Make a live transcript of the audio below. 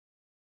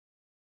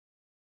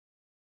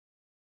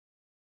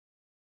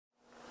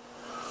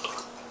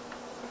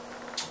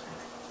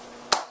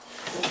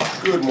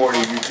Good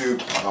morning, YouTube.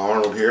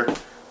 Arnold here.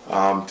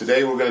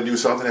 Today we're going to do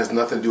something that has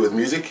nothing to do with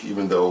music,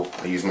 even though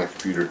I use my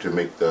computer to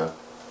make the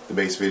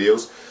bass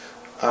videos.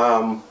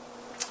 I'm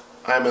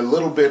a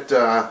little bit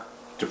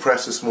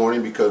depressed this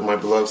morning because my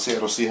beloved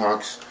Seattle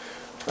Seahawks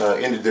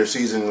ended their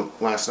season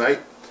last night.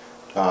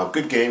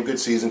 Good game, good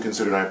season,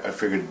 considering I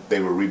figured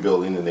they were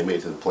rebuilding and they made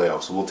it to the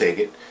playoffs, so we'll take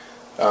it.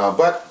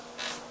 But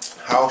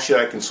how should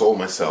I console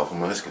myself?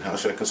 I'm asking, how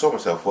should I console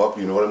myself? Well,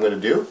 you know what I'm going to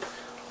do?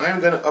 I'm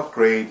going to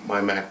upgrade my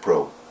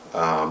MacPro.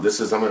 I'm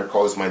going to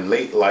call this my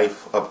late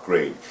life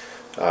upgrade.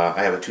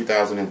 I have a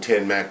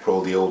 2010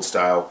 MacPro, the old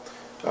style,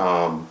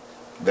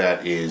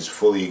 that is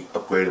fully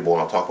upgradable.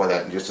 I'll talk about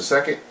that in just a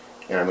second.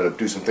 And I'm going to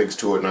do some things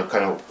to it, and I'll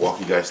kind of walk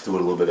you guys through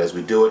it a little bit as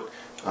we do it.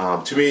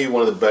 To me,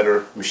 one of the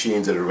better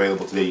machines that are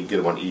available today, you can get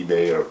them on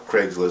eBay or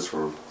Craigslist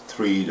for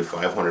 $300 to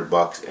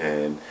 $500,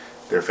 and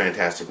they're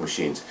fantastic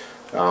machines.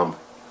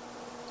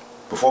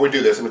 Before we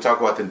do this, I'm going to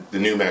talk about the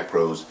new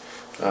MacPros.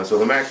 So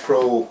the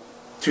MacPro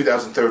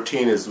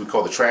 2013 is we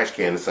call the trash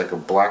can. It's like a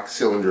black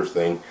cylinder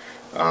thing,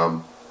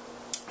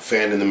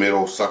 fan in the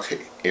middle, sucks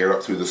air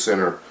up through the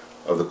center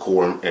of the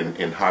core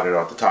and hot air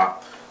out the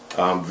top.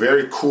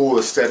 Very cool,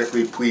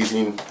 aesthetically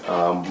pleasing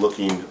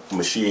looking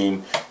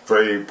machine.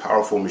 Very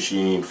powerful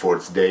machine for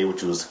its day,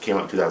 which came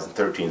out in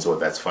 2013, so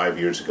that's 5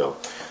 years ago.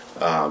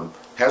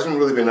 Hasn't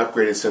really been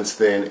upgraded since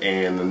then,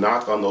 and the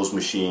knock on those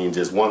machines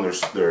is, one,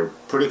 they're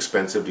pretty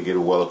expensive to get a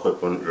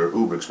well-equipped one, or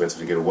uber expensive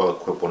to get a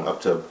well-equipped one,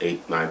 up to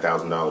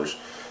 $8,000–9,000.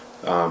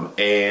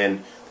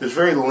 And there's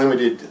very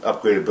limited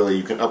upgradability.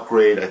 You can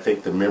upgrade, I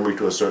think, the memory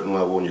to a certain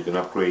level, and you can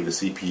upgrade the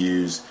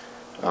CPUs,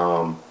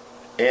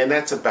 and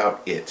that's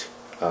about it.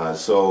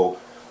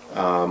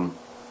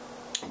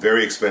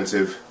 Very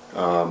expensive,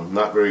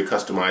 not very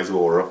customizable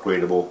or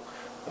upgradable.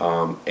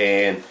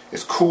 And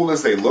as cool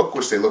as they look,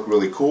 which they look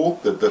really cool,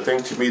 the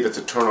thing to me that's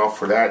a turn off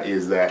for that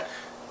is that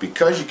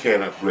because you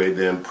can't upgrade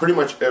them, pretty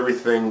much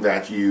everything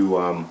that you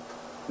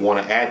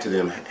want to add to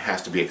them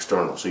has to be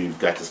external. So you've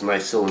got this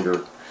nice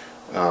cylinder,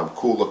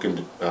 cool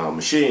looking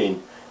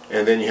machine,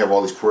 and then you have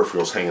all these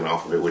peripherals hanging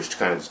off of it, which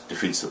kind of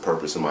defeats the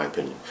purpose in my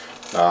opinion.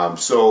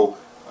 For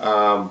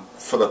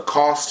the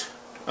cost,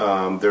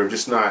 they're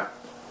just not,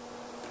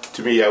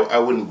 to me, I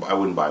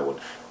wouldn't buy one.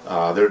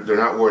 They're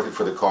not worth it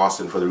for the cost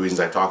and for the reasons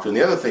I talked to. And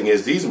the other thing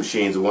is, these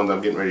machines, the ones I'm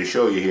getting ready to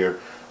show you here,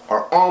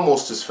 are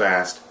almost as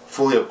fast,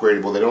 fully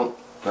upgradable. They don't,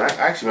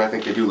 actually I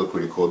think they do look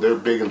pretty cool. They're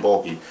big and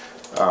bulky.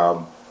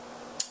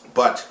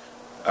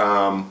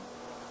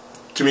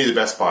 To me, the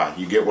best buy.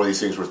 You get one of these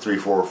things for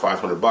 $300, $400, or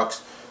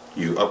 $500.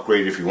 You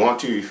upgrade if you want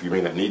to, if you may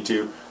not need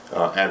to.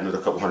 Add another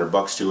couple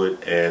 $100 to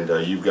it, and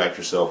you've got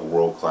yourself a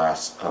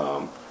world-class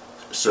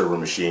server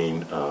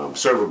machine,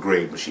 server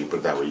grade machine, put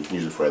it that way. You can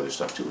use it for other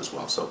stuff too as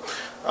well. So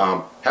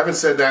having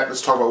said that,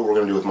 let's talk about what we're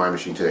going to do with my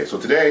machine today. So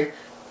today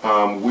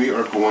we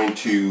are going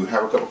to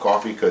have a cup of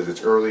coffee because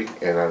it's early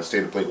and I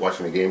stayed up late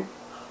watching the game,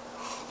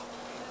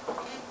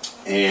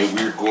 and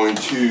we're going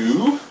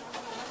to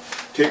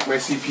take my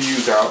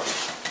CPUs out,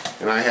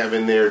 and I have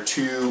in there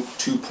two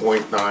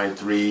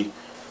 2.93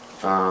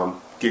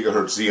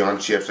 gigahertz Xeon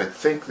chips. I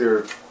think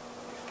they're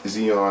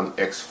Xeon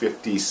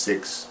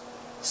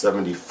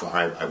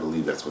X5675, I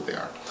believe that's what they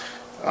are.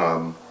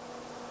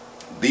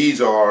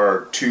 These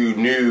are two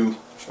new,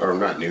 or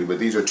not new, but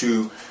these are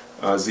two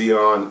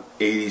Xeon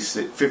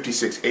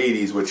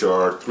 5680s, which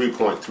are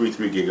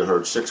 3.33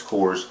 gigahertz, 6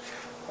 cores.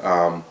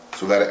 So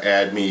that'll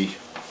add me,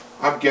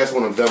 I guess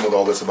when I'm done with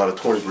all this, about a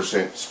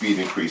 20% speed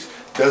increase.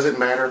 Does it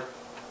matter?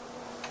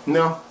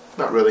 No,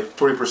 not really.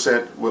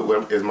 20%,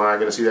 am I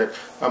going to see that?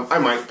 I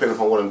might, depending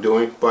on what I'm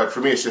doing, but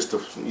for me it's just,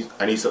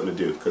 I need something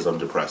to do because I'm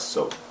depressed,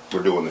 so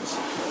we're doing this.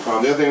 The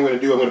other thing I'm going to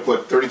do, I'm going to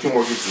put 32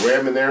 more gigs of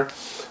RAM in there.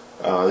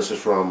 This is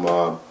from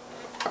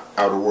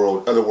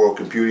Otherworld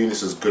Computing.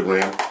 This is good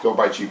RAM. Don't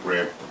buy cheap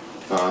RAM.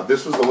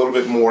 This was a little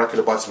bit more. I could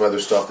have bought some other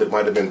stuff that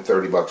might have been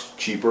 $30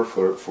 cheaper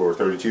for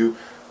 32,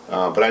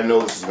 but I know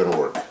this is going to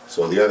work.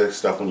 So the other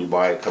stuff, when you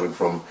buy it coming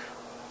from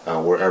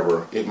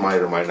wherever, it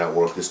might or might not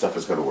work. This stuff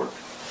is going to work.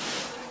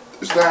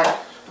 There's that.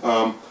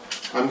 I'm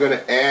going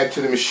to add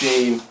to the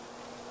machine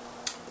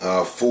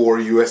 4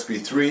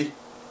 USB 3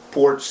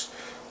 ports.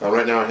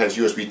 Right now it has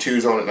USB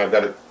 2s on it, and I've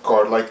got a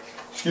card like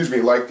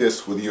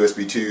this with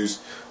USB 2s.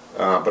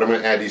 But I'm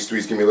going to add these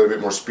 3s, give me a little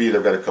bit more speed.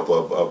 I've got a couple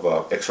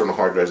of external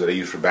hard drives that I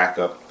use for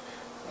backup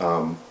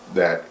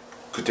that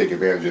could take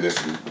advantage of this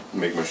and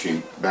make my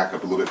machine back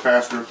up a little bit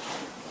faster.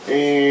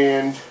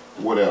 And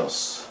what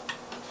else?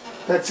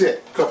 That's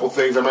it. A couple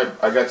things. I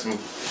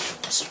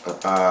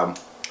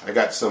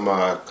got some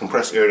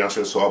compressed air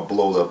downstairs, so I'll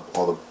blow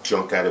all the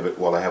junk out of it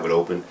while I have it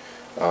open.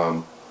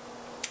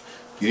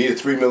 You need a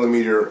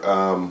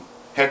 3mm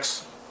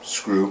hex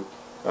screw,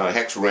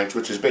 hex wrench,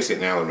 which is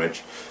basically an Allen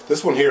wrench.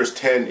 This one here is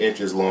 10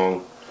 inches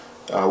long,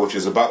 which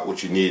is about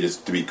what you need is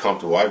to be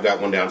comfortable. I've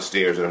got one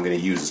downstairs that I'm going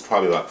to use. It's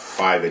probably about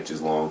 5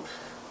 inches long.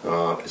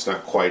 It's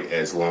not quite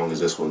as long as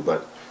this one,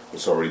 but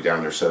it's already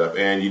down there set up.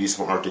 And you need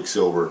some Arctic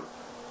Silver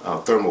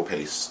thermal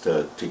paste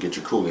to get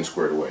your cooling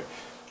squared away.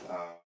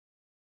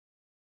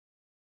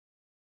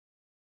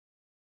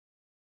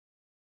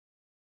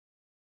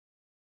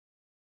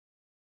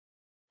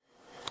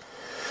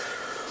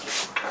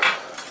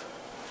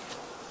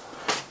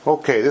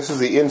 Okay, this is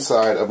the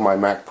inside of my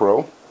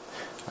MacPro.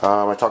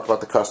 I talked about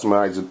the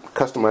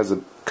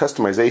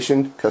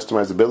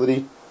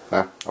customizability.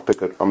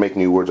 I'll make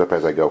new words up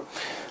as I go.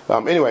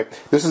 Anyway,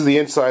 this is the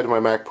inside of my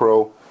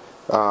MacPro.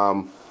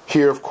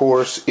 Here, of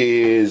course,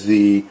 is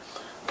the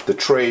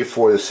tray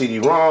for the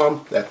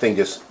CD-ROM. That thing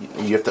just,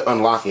 you have to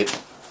unlock it.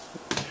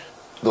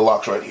 The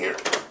lock's right here.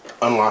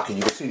 Unlock it.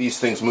 You can see these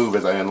things move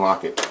as I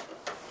unlock it.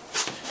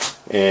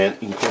 And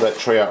you can pull that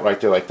tray out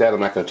right there like that. I'm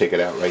not going to take it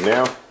out right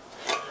now.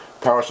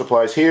 Power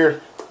supplies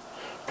here.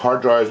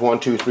 Hard drives 1,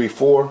 2, 3,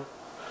 4.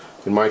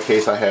 In my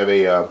case, I have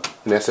an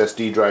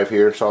SSD drive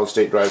here, solid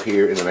state drive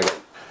here, and then I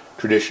got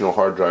traditional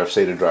hard drive,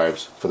 SATA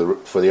drives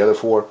for the other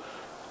 4.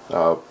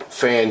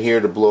 Fan here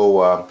to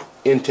blow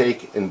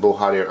intake and blow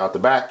hot air out the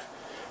back.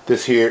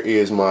 This here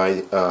is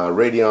my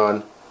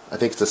Radeon. I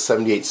think it's a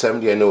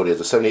 7870. I know it is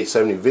a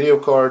 7870 video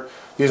card.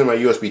 These are my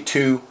USB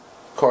 2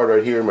 card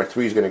right here. My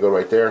 3 is going to go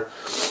right there.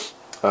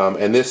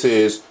 And this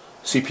is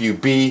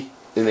CPU B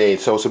and A.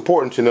 So it's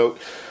important to note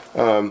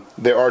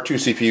there are 2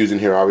 CPUs in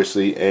here,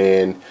 obviously,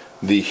 and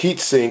the heat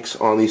sinks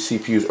on these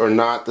CPUs are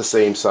not the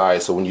same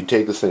size. So when you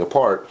take this thing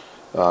apart,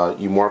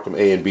 you mark them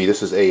A and B.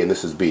 This is A and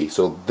this is B.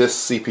 So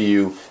this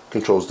CPU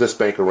controls this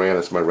bank of RAM.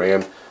 That's my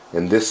RAM.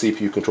 And this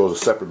CPU controls a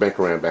separate bank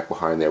of RAM back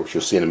behind there, which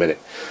you'll see in a minute.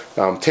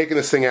 Taking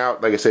this thing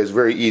out, like I said, is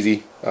very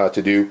easy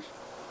to do.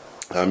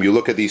 You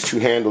look at these 2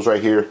 handles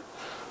right here,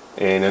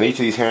 and on each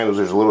of these handles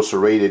there's a little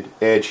serrated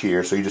edge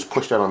here. So you just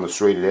push down on the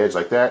serrated edge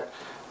like that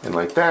and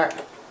like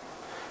that.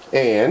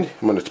 And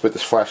I'm going to put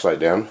this flashlight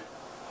down.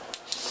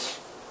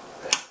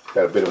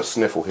 Got a bit of a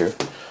sniffle here.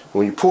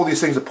 When you pull these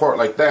things apart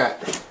like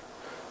that,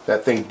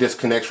 that thing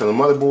disconnects from the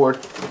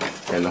motherboard,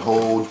 and the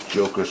whole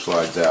joker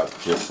slides out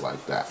just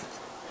like that.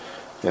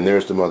 And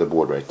there's the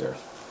motherboard right there.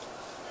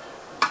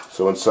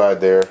 So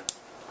inside there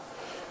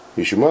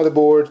is your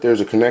motherboard. There's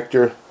a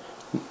connector,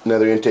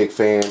 another intake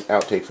fan,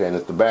 outtake fan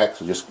at the back.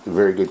 So just a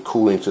very good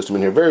cooling system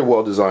in here. Very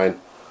well designed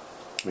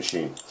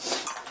machine.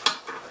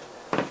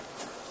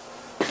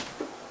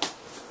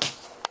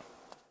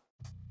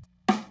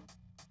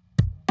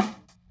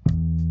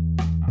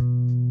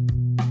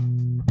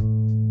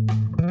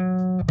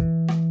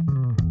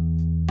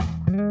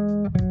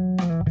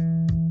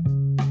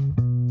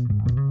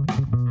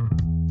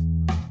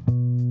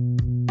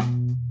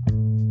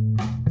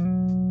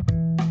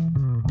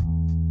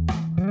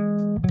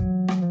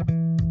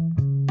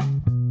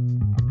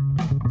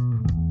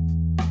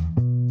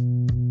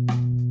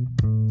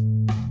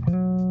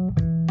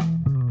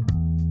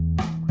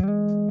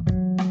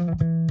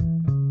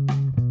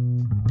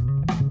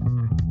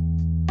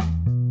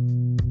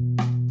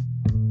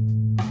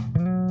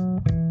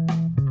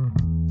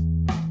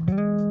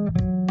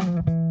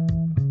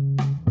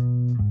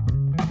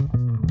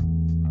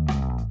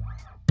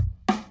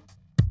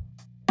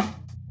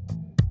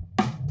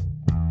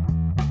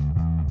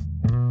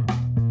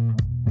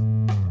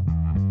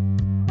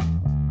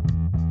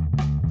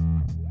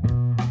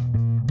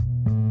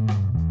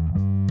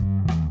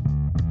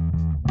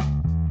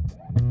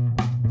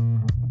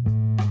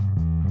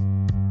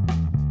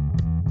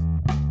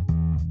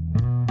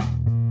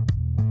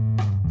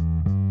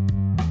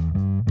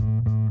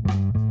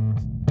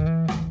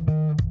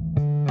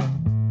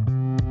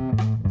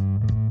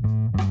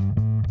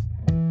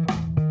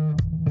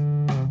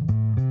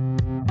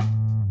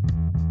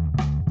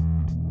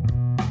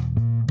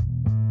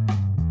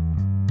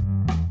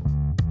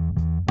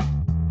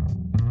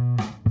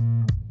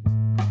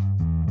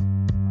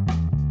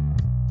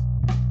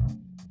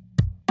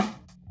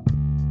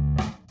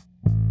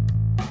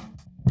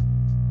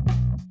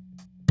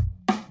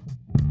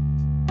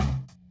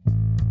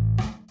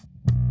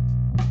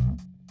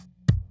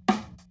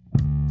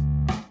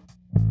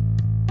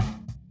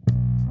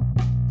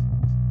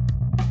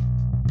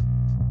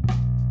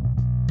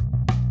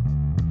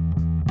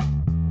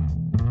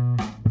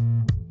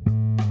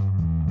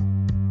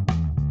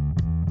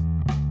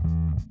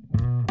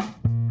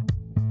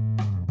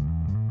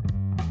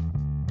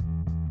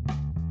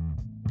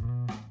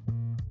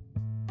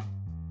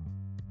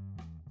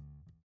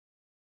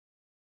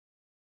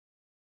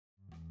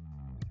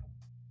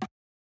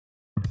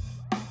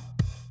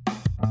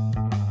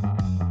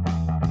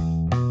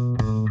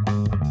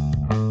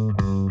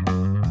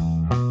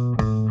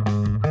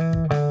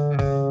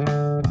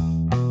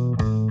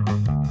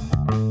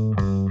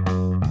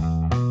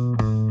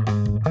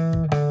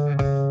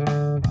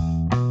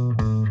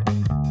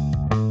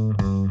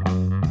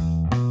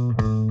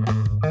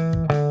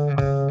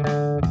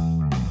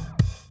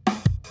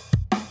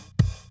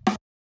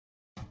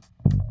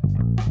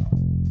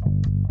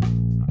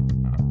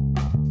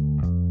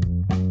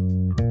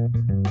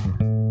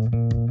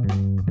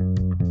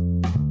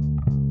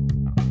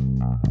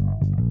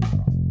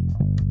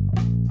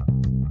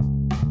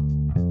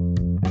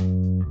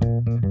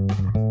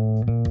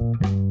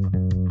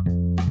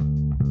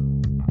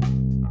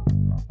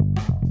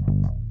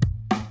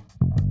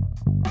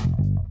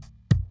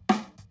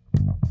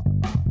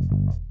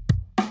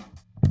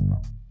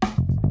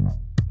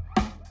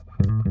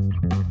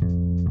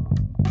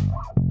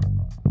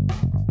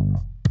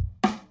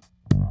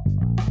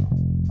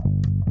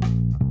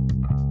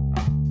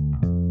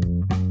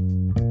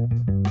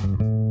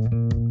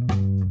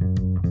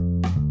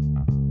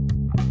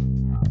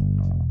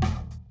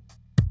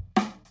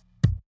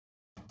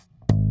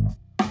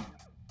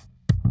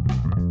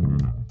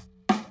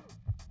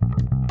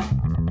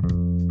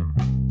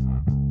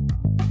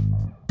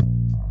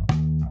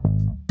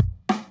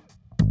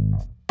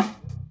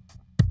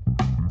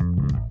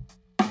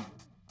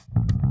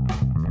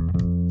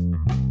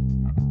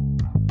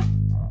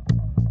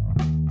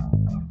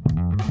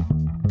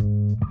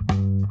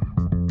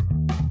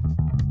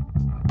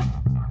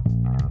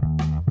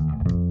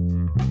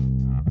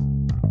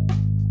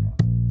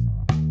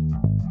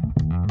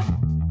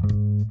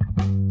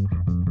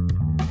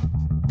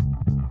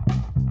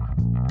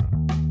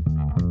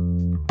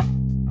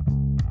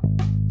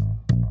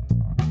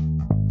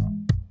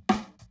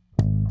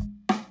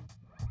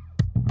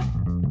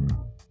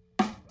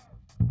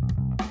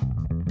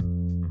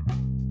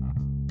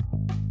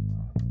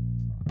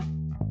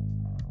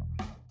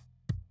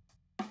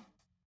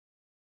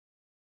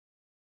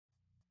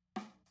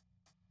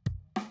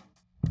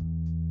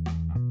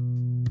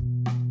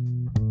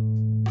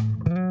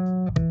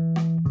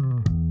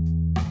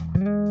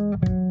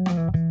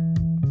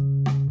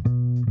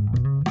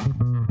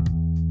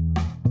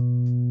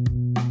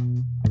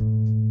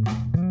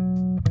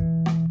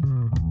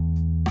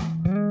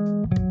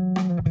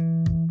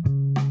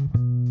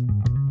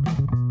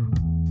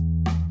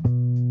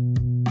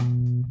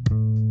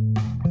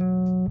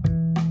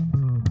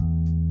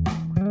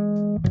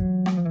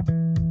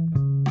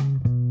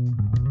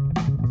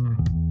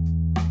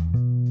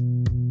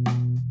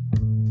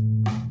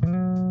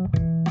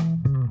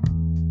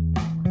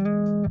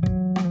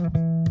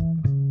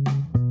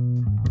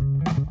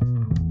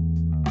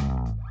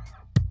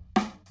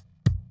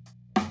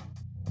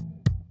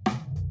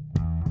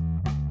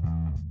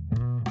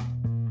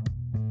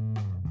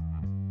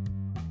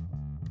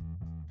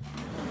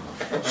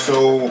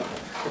 So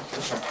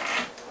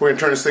we're going to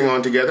turn this thing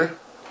on together.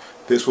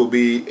 This will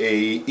be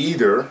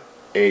either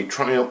a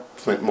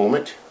triumphant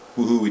moment,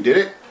 woohoo, we did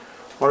it,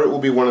 or it will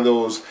be one of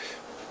those,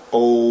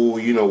 oh,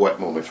 you know what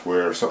moments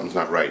where something's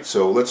not right.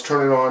 So let's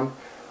turn it on,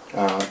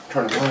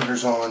 turn the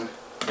monitors on,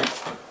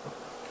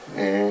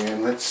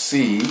 and let's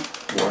see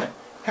what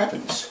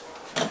happens.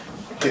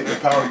 Hit the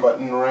power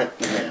button right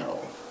now.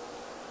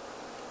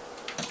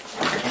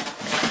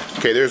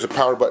 Okay, there's the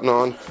power button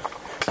on.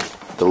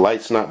 The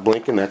light's not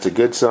blinking, that's a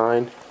good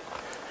sign.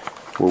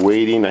 We're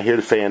waiting, I hear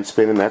the fan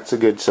spinning, that's a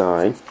good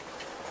sign.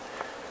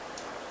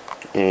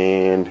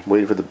 And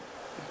waiting for the...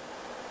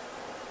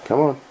 Come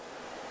on.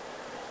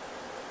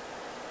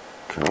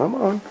 Come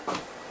on.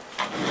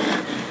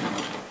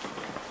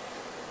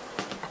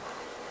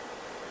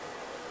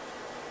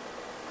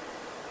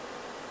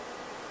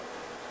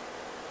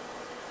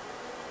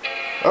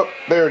 Oh,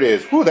 there it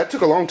is. Ooh, that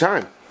took a long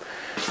time.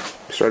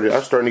 I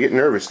was starting to get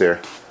nervous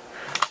there.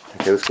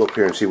 Okay, let's go up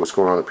here and see what's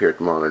going on up here at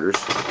the monitors.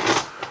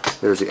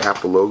 There's the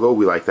Apple logo.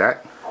 We like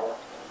that.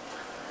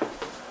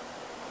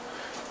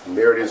 And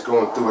there it is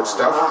going through its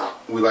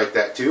stuff. We like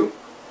that too.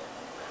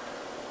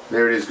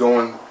 There it is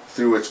going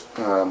through its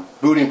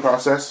booting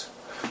process.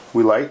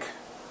 We like.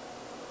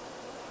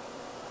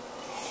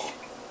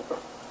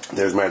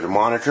 There's my other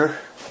monitor,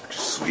 which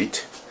is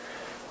sweet.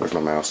 Where's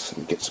my mouse? Let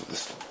me get some of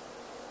this.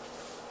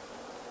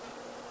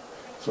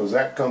 So as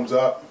that comes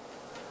up,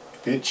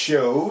 it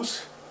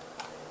shows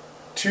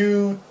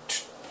 3.33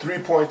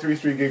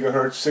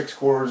 gigahertz, 6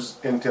 cores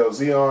Intel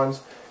Xeons,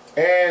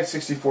 and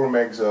 64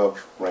 megs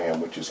of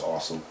RAM, which is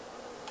awesome.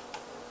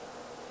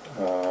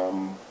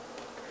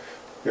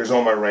 There's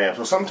all my RAM.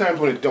 So sometimes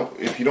when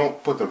if you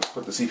don't put the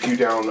CPU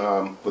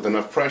down with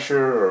enough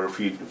pressure, or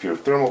if your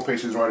thermal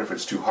paste is right, if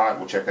it's too hot,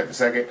 we'll check that in a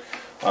second.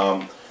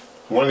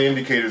 One of the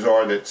indicators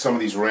are that some of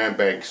these RAM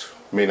banks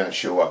may not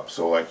show up.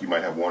 So like you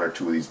might have one or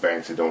two of these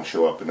banks that don't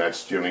show up, and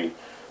that's generally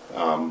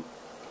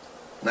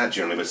not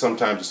generally, but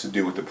sometimes it's to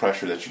do with the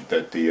pressure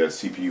that the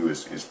CPU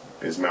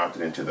is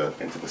mounted into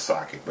the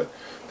socket. But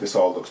this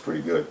all looks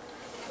pretty good.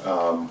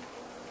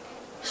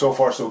 So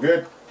far so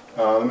good.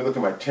 Let me look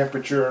at my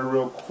temperature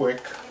real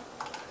quick.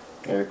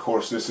 And of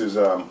course this is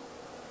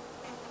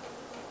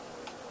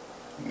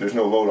there's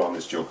no load on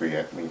this joker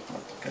yet. Let me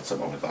get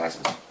some on my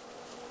glasses.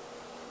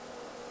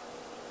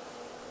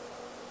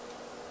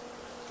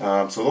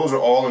 So those are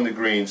all in the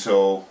green,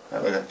 so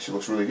that actually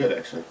looks really good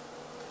actually.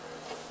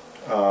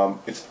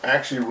 It's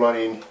actually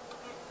running,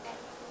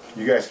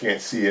 you guys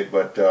can't see it,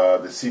 but the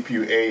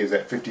CPU A is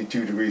at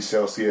 52 degrees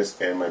Celsius,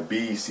 and my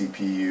B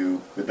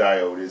CPU, the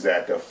diode, is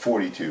at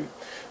 42.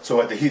 So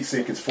at the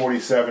heatsink it's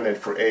 47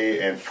 for A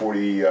and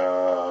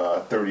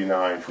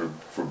 39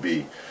 for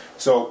B.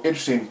 So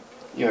interesting,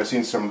 you know, I've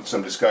seen some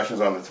discussions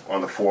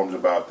on the forums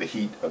about the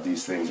heat of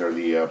these things, or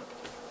the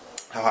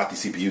how hot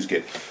these CPUs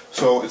get.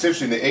 So it's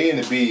interesting, the A and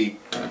the B,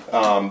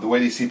 the way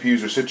these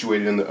CPUs are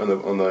situated on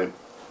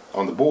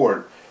the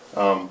board,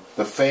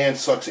 the fan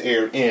sucks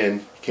air in.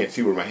 You can't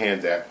see where my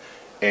hand's at,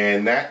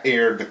 and that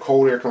air, the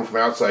cold air coming from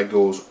outside,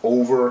 goes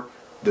over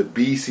the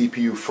B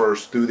CPU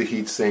first through the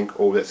heat sink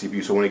over that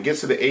CPU. So when it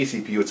gets to the A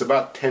CPU, it's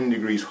about 10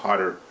 degrees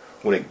hotter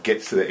when it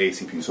gets to the A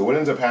CPU. So what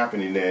ends up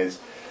happening is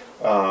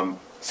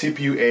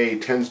CPU A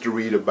tends to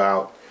read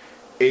about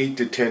 8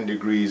 to 10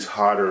 degrees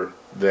hotter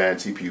than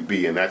CPU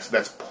B, and that's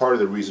part of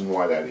the reason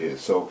why that is.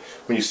 So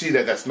when you see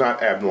that, that's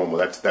not abnormal.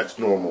 That's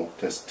normal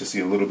to see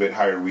a little bit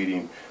higher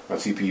reading on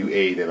CPU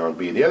A than on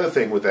B. The other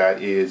thing with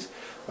that is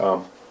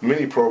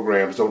many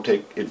programs don't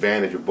take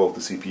advantage of both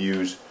the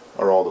CPUs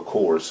or all the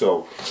cores.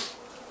 So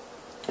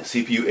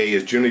CPU A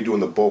is generally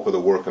doing the bulk of the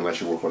work unless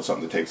you work on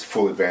something that takes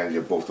full advantage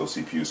of both those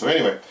CPUs. So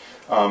anyway,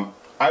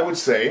 I would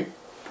say,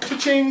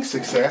 cha-ching,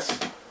 success.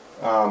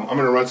 I'm going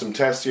to run some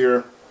tests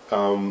here,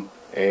 and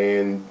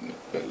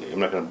I'm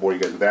not going to bore you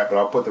guys with that, but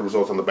I'll put the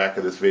results on the back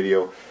of this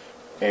video.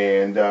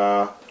 And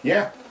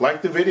yeah,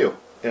 like the video.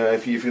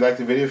 If you like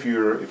the video, if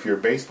you're a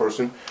bass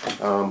person,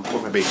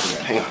 where's my bass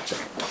at? Hang on a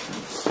second.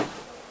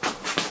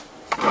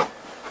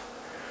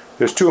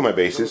 There's two of my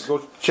basses.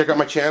 Go check out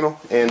my channel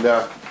and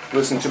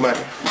listen to my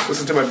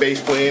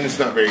bass playing. It's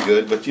not very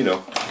good, but you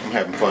know, I'm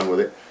having fun with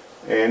it.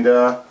 And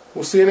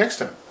we'll see you next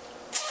time.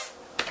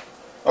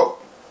 Oh,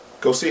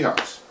 go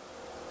Seahawks.